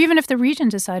opportunity, or even if the region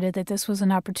decided that this was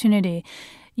an opportunity,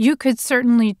 you could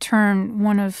certainly turn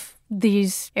one of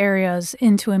these areas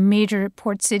into a major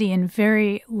port city in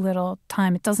very little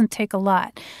time. It doesn't take a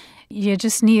lot. You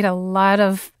just need a lot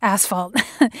of asphalt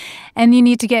and you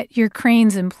need to get your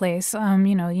cranes in place. You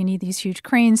need these huge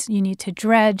cranes, you need to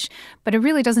dredge, but it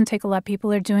really doesn't take a lot.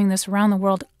 People are doing this around the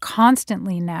world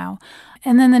constantly now.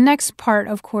 And then the next part,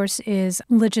 of course, is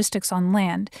logistics on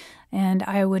land. And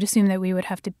I would assume that we would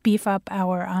have to beef up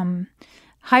our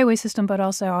highway system, but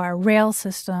also our rail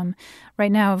system.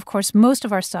 Right now, of course, most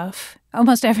of our stuff,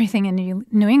 almost everything in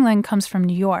New England comes from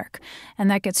New York, and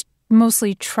that gets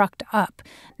mostly trucked up.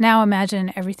 Now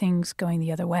imagine everything's going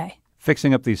the other way.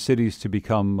 Fixing up these cities to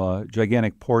become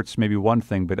gigantic ports may be one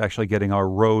thing, but actually getting our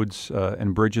roads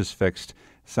and bridges fixed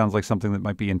sounds like something that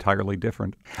might be entirely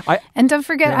different. And don't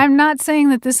forget, I'm not saying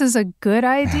that this is a good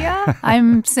idea.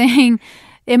 I'm saying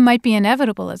it might be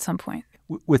inevitable at some point.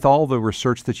 With all the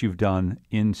research that you've done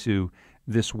into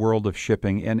this world of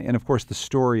shipping and of course, the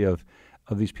story of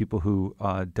these people who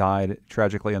died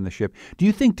tragically on the ship, do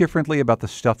you think differently about the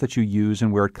stuff that you use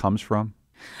and where it comes from?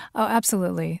 Oh,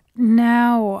 absolutely.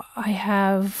 Now I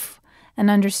have an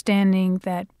understanding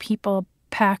that people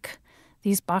pack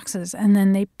these boxes and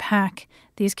then they pack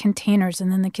these containers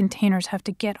and then the containers have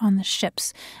to get on the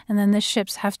ships and then the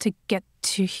ships have to get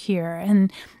to here.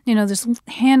 And, this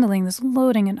handling, this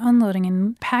loading and unloading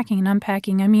and packing and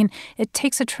unpacking, I mean, it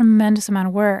takes a tremendous amount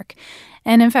of work.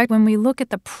 And in fact, when we look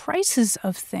at the prices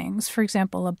of things, for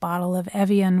example, a bottle of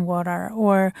Evian water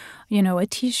or, a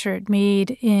T-shirt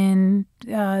made in,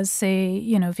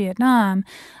 Vietnam,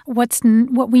 what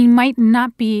we might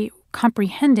not be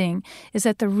comprehending is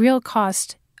that the real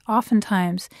cost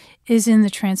oftentimes is in the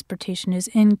transportation, is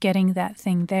in getting that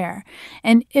thing there.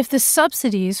 And if the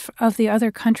subsidies of the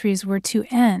other countries were to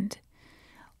end,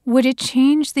 would it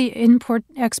change the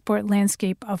import-export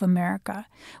landscape of America?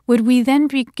 Would we then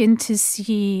begin to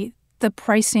see the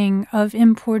pricing of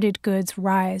imported goods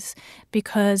rise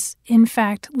because, in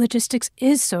fact, logistics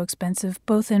is so expensive,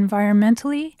 both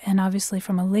environmentally and obviously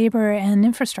from a labor and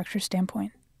infrastructure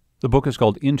standpoint? The book is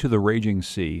called Into the Raging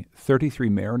Sea, 33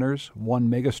 Mariners, One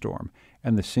Megastorm,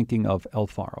 and the Sinking of El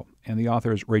Faro. And the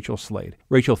author is Rachel Slade.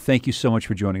 Rachel, thank you so much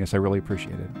for joining us. I really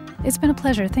appreciate it. It's been a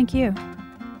pleasure. Thank you.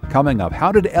 Coming up,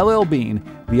 how did L.L. Bean,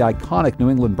 the iconic New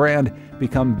England brand,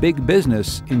 become big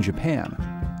business in Japan?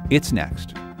 It's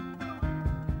next.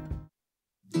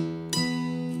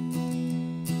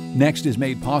 Next is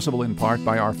made possible in part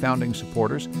by our founding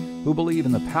supporters who believe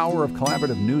in the power of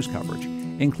collaborative news coverage,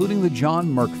 including the John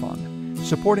Merck Fund,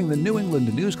 supporting the New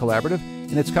England News Collaborative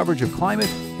in its coverage of climate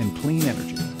and clean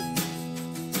energy.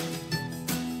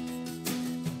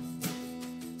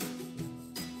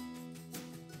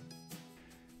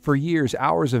 For years,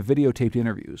 hours of videotaped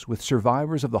interviews with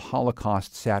survivors of the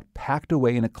Holocaust sat packed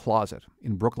away in a closet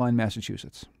in Brookline,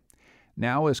 Massachusetts.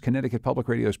 Now, as Connecticut Public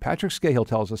Radio's Patrick Scahill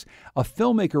tells us, a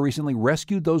filmmaker recently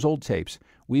rescued those old tapes,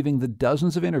 weaving the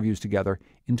dozens of interviews together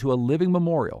into a living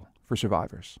memorial for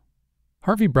survivors.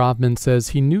 Harvey Brovman says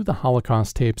he knew the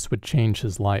Holocaust tapes would change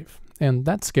his life, and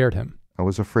that scared him. I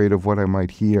was afraid of what I might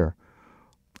hear.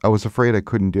 I was afraid I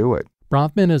couldn't do it.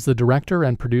 Brovman is the director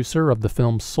and producer of the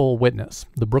film Sole Witness,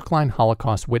 the Brookline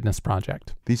Holocaust Witness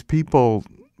Project. These people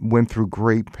went through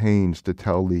great pains to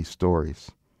tell these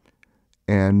stories,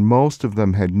 and most of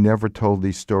them had never told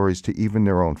these stories to even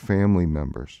their own family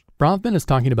members. Brovman is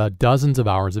talking about dozens of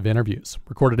hours of interviews,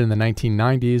 recorded in the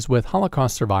 1990s with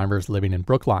Holocaust survivors living in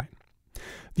Brookline.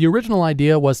 The original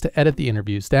idea was to edit the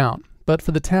interviews down, but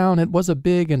for the town it was a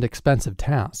big and expensive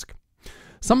task.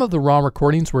 Some of the raw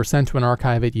recordings were sent to an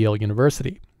archive at Yale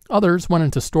University. Others went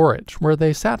into storage, where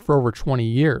they sat for over 20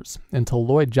 years, until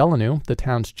Lloyd Gelanu, the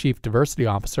town's chief diversity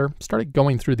officer, started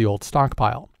going through the old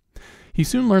stockpile. He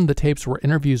soon learned the tapes were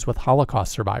interviews with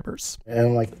Holocaust survivors. And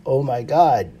I'm like, oh my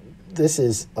God. This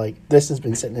has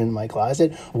been sitting in my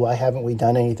closet. Why haven't we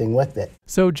done anything with it?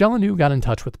 So Gelanu got in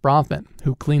touch with Brovman,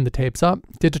 who cleaned the tapes up,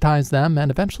 digitized them,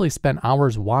 and eventually spent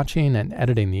hours watching and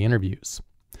editing the interviews.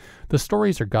 The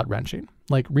stories are gut-wrenching,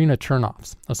 like Rena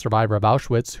Chernoff's, a survivor of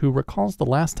Auschwitz who recalls the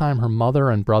last time her mother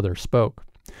and brother spoke.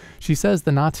 She says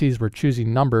the Nazis were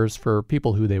choosing numbers for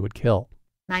people who they would kill.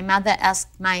 My mother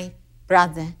asked my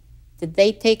brother, "Did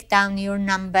they take down your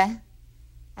number?"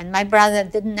 And my brother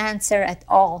didn't answer at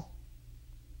all.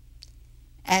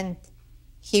 And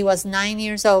he was 9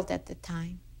 years old at the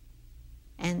time.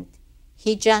 And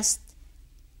he just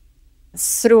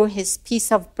threw his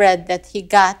piece of bread that he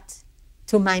got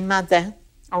to my mother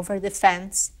over the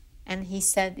fence. And he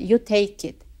said, "You take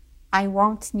it. I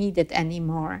won't need it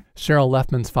anymore." Cheryl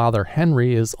Lefman's father,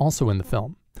 Henry, is also in the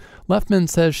film. Lefman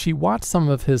says she watched some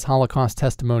of his Holocaust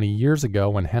testimony years ago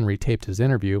when Henry taped his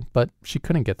interview, but she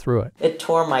couldn't get through it. It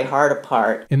tore my heart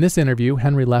apart. In this interview,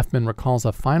 Henry Lefman recalls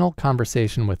a final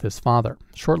conversation with his father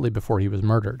shortly before he was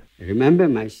murdered. Remember,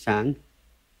 my son,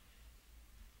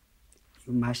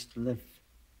 you must live.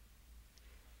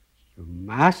 You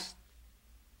must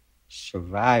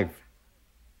survive.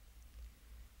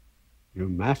 You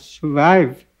must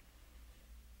survive.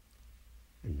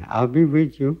 And I'll be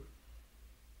with you.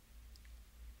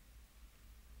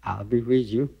 I'll be with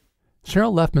you.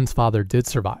 Cheryl Lefman's father did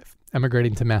survive,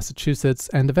 emigrating to Massachusetts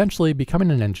and eventually becoming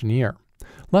an engineer.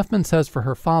 Lefman says for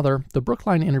her father, the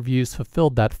Brookline interviews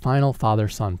fulfilled that final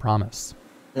father-son promise.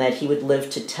 And that he would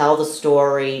live to tell the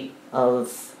story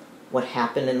of what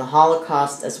happened in the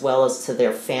Holocaust as well as to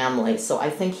their family. So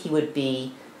I think he would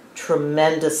be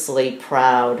tremendously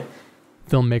proud.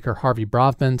 Filmmaker Harvey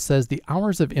Brovman says the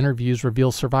hours of interviews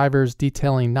reveal survivors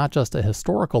detailing not just a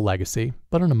historical legacy,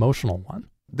 but an emotional one.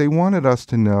 They wanted us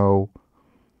to know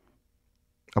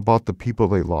about the people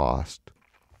they lost.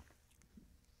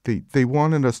 They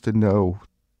wanted us to know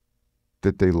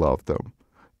that they loved them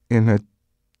and that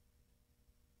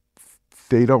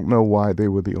they don't know why they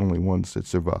were the only ones that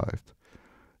survived.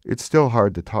 It's still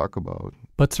hard to talk about.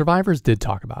 But survivors did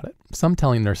talk about it, some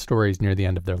telling their stories near the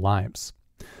end of their lives.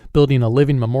 Building a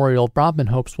living memorial, Brovman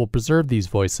hopes will preserve these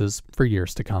voices for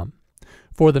years to come.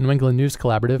 For the New England News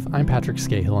Collaborative, I'm Patrick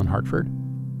Scahill in Hartford.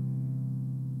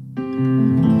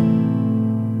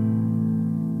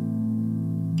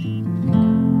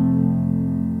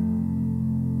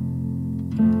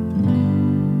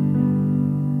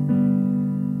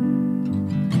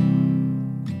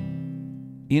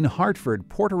 In Hartford,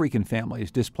 Puerto Rican families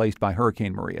displaced by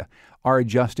Hurricane Maria are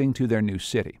adjusting to their new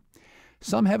city.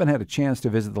 Some haven't had a chance to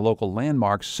visit the local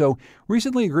landmarks, so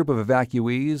recently a group of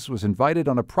evacuees was invited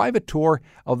on a private tour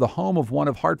of the home of one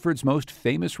of Hartford's most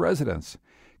famous residents.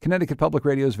 Connecticut Public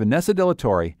Radio's Vanessa De La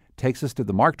Torre takes us to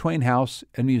the Mark Twain House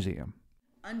and Museum.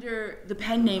 Under the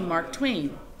pen name Mark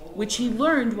Twain, which he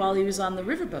learned while he was on the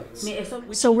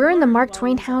riverboats. So we're in the Mark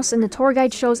Twain house, and the tour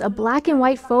guide shows a black and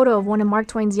white photo of one of Mark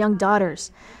Twain's young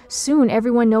daughters. Soon,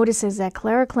 everyone notices that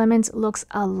Clara Clemens looks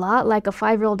a lot like a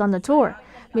 5-year-old on the tour,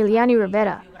 Miliani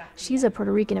Rivera. She's a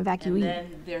Puerto Rican evacuee. And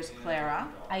then there's Clara.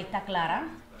 Ahí está Clara.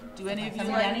 Do any of you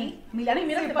Miliani? Miliani,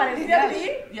 mira, ¿te parece parece a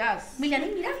ti? Yes.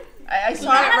 Miliani, mira. I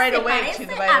saw it right away, too,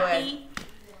 by the way.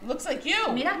 Looks like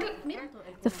you. Mira.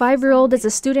 The 5-year-old is a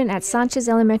student at Sanchez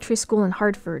Elementary School in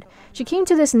Hartford. She came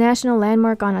to this national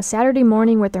landmark on a Saturday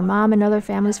morning with her mom and other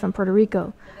families from Puerto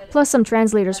Rico, plus some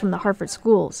translators from the Hartford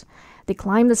schools. They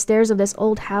climbed the stairs of this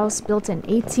old house built in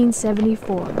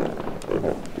 1874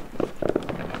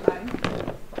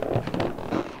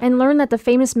 and learned that the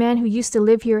famous man who used to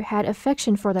live here had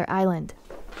affection for their island.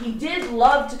 He did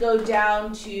love to go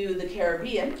down to the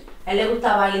Caribbean. Él le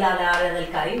gustaba ir al área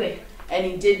del Caribe. And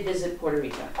he did visit Puerto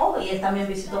Rico. Oh, y él también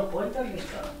visitó Puerto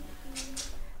Rico.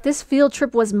 This field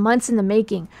trip was months in the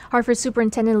making. Hartford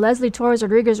Superintendent Leslie Torres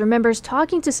Rodriguez remembers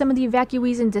talking to some of the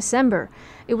evacuees in December.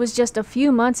 It was just a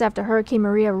few months after Hurricane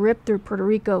Maria ripped through Puerto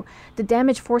Rico, the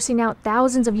damage forcing out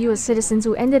thousands of U.S. citizens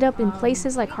who ended up in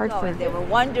places like Hartford. They were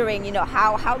wondering,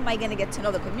 how am I going to get to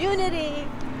know the community?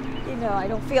 I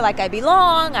don't feel like I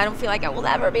belong. I don't feel like I will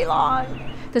ever belong.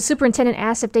 The superintendent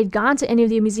asked if they'd gone to any of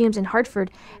the museums in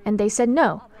Hartford, and they said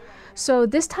no. So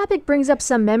this topic brings up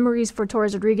some memories for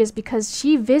Torres Rodriguez because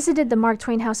she visited the Mark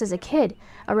Twain house as a kid,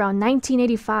 around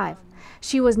 1985.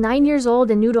 She was 9 years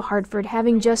old and new to Hartford,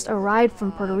 having just arrived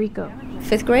from Puerto Rico.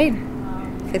 Fifth grade,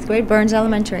 Burns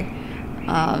Elementary.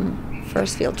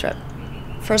 First field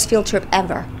trip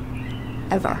ever.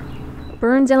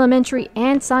 Burns Elementary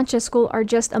and Sanchez School are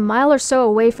just a mile or so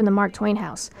away from the Mark Twain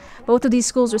house. Both of these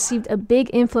schools received a big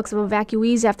influx of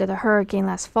evacuees after the hurricane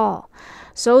last fall.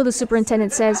 So the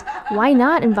superintendent says, why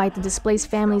not invite the displaced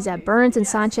families at Burns and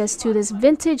Sanchez to this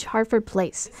vintage Hartford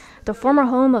place, the former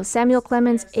home of Samuel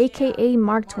Clemens, a.k.a.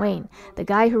 Mark Twain, the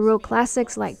guy who wrote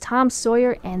classics like Tom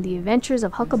Sawyer and The Adventures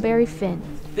of Huckleberry Finn.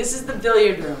 This is the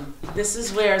billiard room. This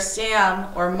is where Sam,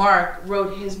 or Mark,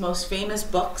 wrote his most famous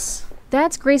books.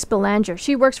 That's Grace Belanger.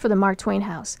 She works for the Mark Twain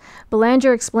house.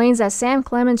 Belanger explains that Sam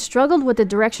Clemens struggled with the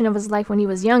direction of his life when he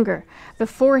was younger,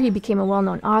 before he became a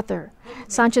well-known author.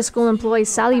 Sanchez School employee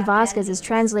Sally Vasquez is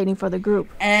translating for the group.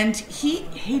 And he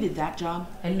hated that job.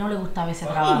 Él no le gustaba ese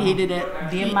trabajo. He hated it.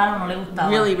 Bien malo, no le gustaba.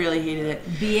 Really, really hated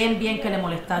it. Bien que le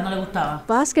molestaba, no le gustaba.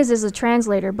 Vasquez is a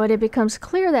translator, but it becomes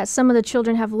clear that some of the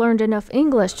children have learned enough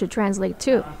English to translate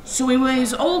too. So when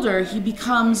he's older, he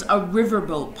becomes a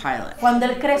riverboat pilot. Cuando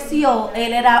él creció,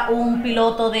 él era un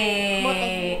piloto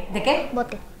de... ¿De qué?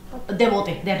 Bote. De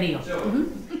bote, de río.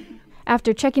 Mm-hmm.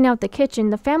 After checking out the kitchen,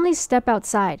 the family step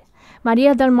outside.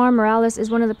 Maria del Mar Morales is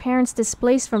one of the parents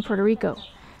displaced from Puerto Rico.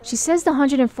 She says the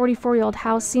 144-year-old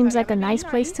house seems like a nice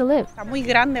place to live. But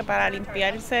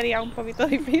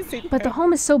the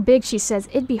home is so big, she says,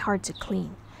 it'd be hard to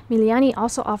clean. Miliani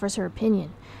also offers her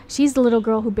opinion. She's the little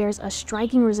girl who bears a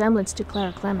striking resemblance to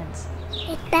Clara Clemens.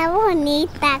 Está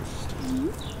bonita.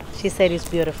 She said it's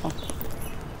beautiful.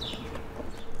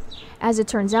 As it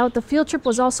turns out, the field trip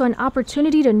was also an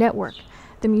opportunity to network.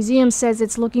 The museum says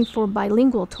it's looking for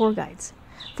bilingual tour guides.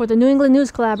 For the New England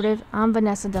News Collaborative, I'm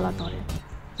Vanessa De La Torre.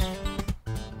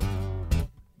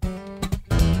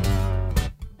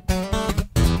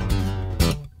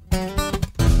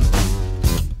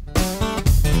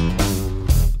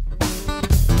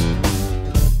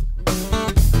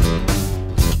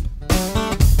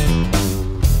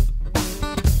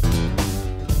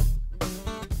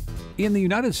 In the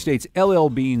United States, L.L.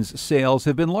 Bean's sales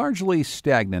have been largely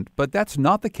stagnant, but that's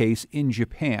not the case in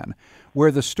Japan,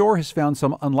 where the store has found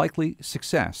some unlikely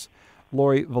success.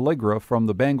 Lori Valigra from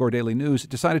the Bangor Daily News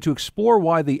decided to explore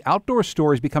why the outdoor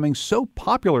store is becoming so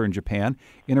popular in Japan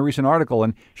in a recent article,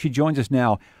 and she joins us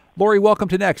now. Lori, welcome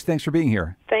to Next. Thanks for being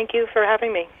here. Thank you for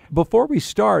having me. Before we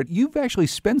start, you've actually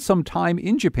spent some time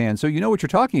in Japan, so you know what you're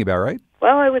talking about, right?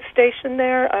 Well, I was stationed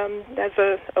there as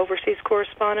an overseas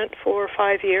correspondent for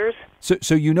 5 years.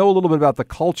 So you know a little bit about the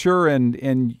culture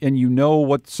and you know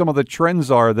what some of the trends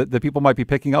are that people might be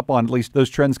picking up on, at least those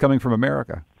trends coming from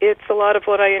America. It's a lot of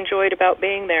what I enjoyed about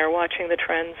being there, watching the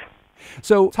trends.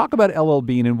 So talk about L.L.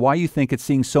 Bean and why you think it's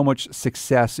seeing so much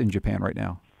success in Japan right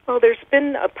now. Well, there's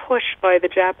been a push by the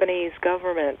Japanese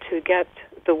government to get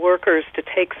the workers to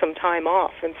take some time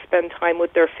off and spend time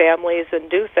with their families and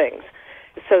do things.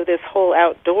 So this whole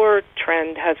outdoor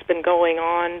trend has been going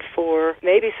on for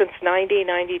maybe since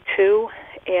 1992,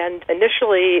 and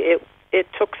initially it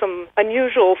took some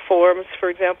unusual forms. For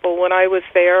example, when I was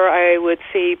there, I would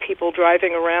see people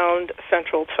driving around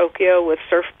central Tokyo with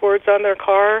surfboards on their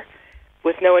car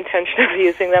with no intention of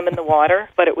using them in the water,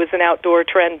 but it was an outdoor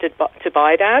trend to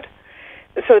buy that.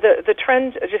 So the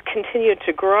trend just continued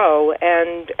to grow,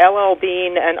 and L.L.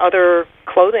 Bean and other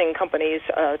clothing companies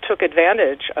took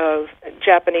advantage of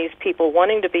Japanese people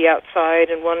wanting to be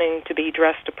outside and wanting to be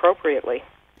dressed appropriately.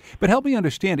 But help me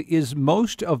understand, is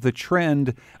most of the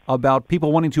trend about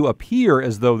people wanting to appear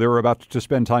as though they're about to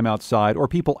spend time outside, or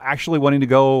people actually wanting to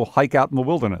go hike out in the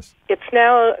wilderness? It's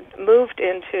now moved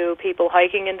into people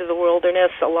hiking into the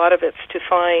wilderness. A lot of it's to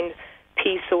find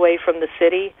peace away from the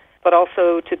city, but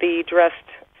also to be dressed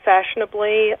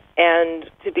fashionably and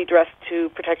to be dressed to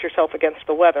protect yourself against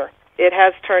the weather. It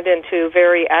has turned into a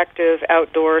very active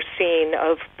outdoor scene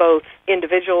of both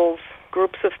individuals,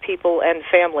 groups of people, and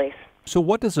families. So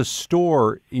what does a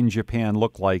store in Japan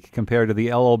look like compared to the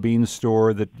L.L. Bean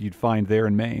store that you'd find there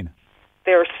in Maine?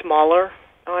 They're smaller,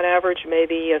 on average,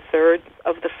 maybe a third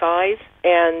of the size,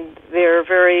 and they're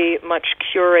very much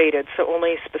curated, so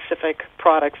only specific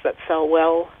products that sell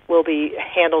well will be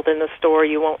handled in the store.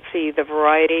 You won't see the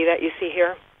variety that you see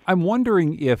here. I'm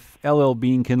wondering if L.L.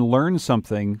 Bean can learn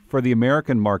something for the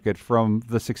American market from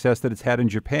the success that it's had in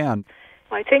Japan.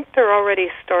 I think they're already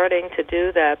starting to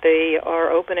do that. They are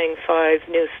opening 5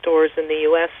 new stores in the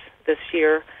U.S. this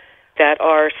year that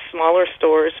are smaller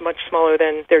stores, much smaller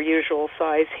than their usual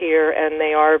size here, and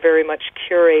they are very much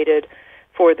curated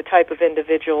for the type of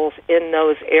individuals in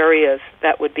those areas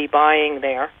that would be buying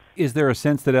there. Is there a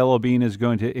sense that L.L. Bean is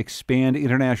going to expand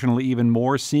internationally even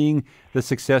more, seeing the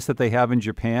success that they have in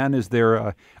Japan? Is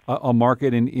there a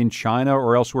market in China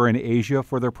or elsewhere in Asia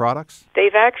for their products?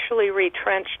 They've actually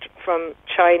retrenched from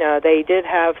China. They did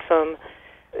have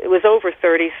it was over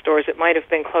 30 stores. It might have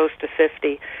been close to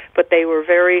 50, but they were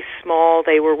very small.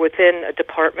 They were within a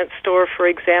department store, for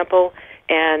example,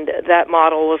 and that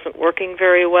model wasn't working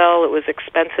very well. It was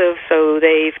expensive, so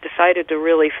they've decided to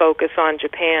really focus on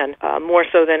Japan, more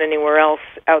so than anywhere else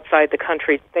outside the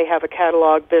country. They have a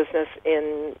catalog business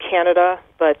in Canada,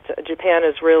 but Japan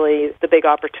is really the big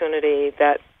opportunity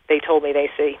that they told me they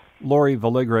see. Lori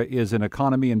Valigra is an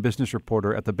economy and business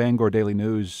reporter at the Bangor Daily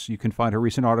News. You can find her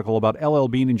recent article about L.L.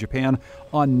 Bean in Japan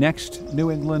on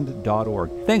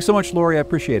nextnewengland.org. Thanks so much, Lori. I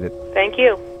appreciate it. Thank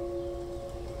you.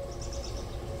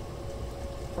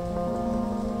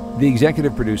 The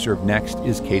executive producer of Next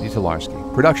is Katie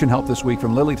Tolarski. Production help this week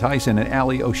from Lily Tyson and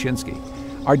Ali Oshinsky.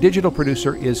 Our digital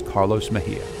producer is Carlos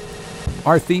Mejia.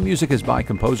 Our theme music is by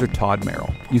composer Todd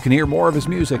Merrill. You can hear more of his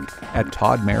music at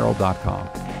toddmerrill.com.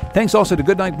 Thanks also to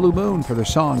Goodnight Blue Moon for their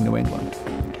song, New England.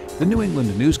 The New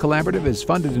England News Collaborative is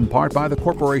funded in part by the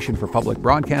Corporation for Public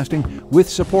Broadcasting with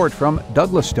support from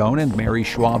Douglas Stone and Mary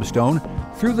Schwab Stone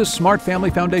through the Smart Family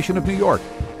Foundation of New York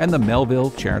and the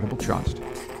Melville Charitable Trust.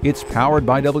 It's powered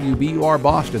by WBUR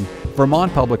Boston,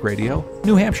 Vermont Public Radio,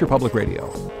 New Hampshire Public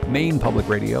Radio, Maine Public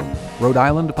Radio, Rhode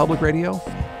Island Public Radio,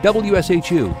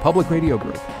 WSHU Public Radio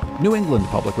Group, New England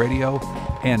Public Radio,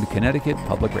 and Connecticut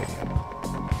Public Radio.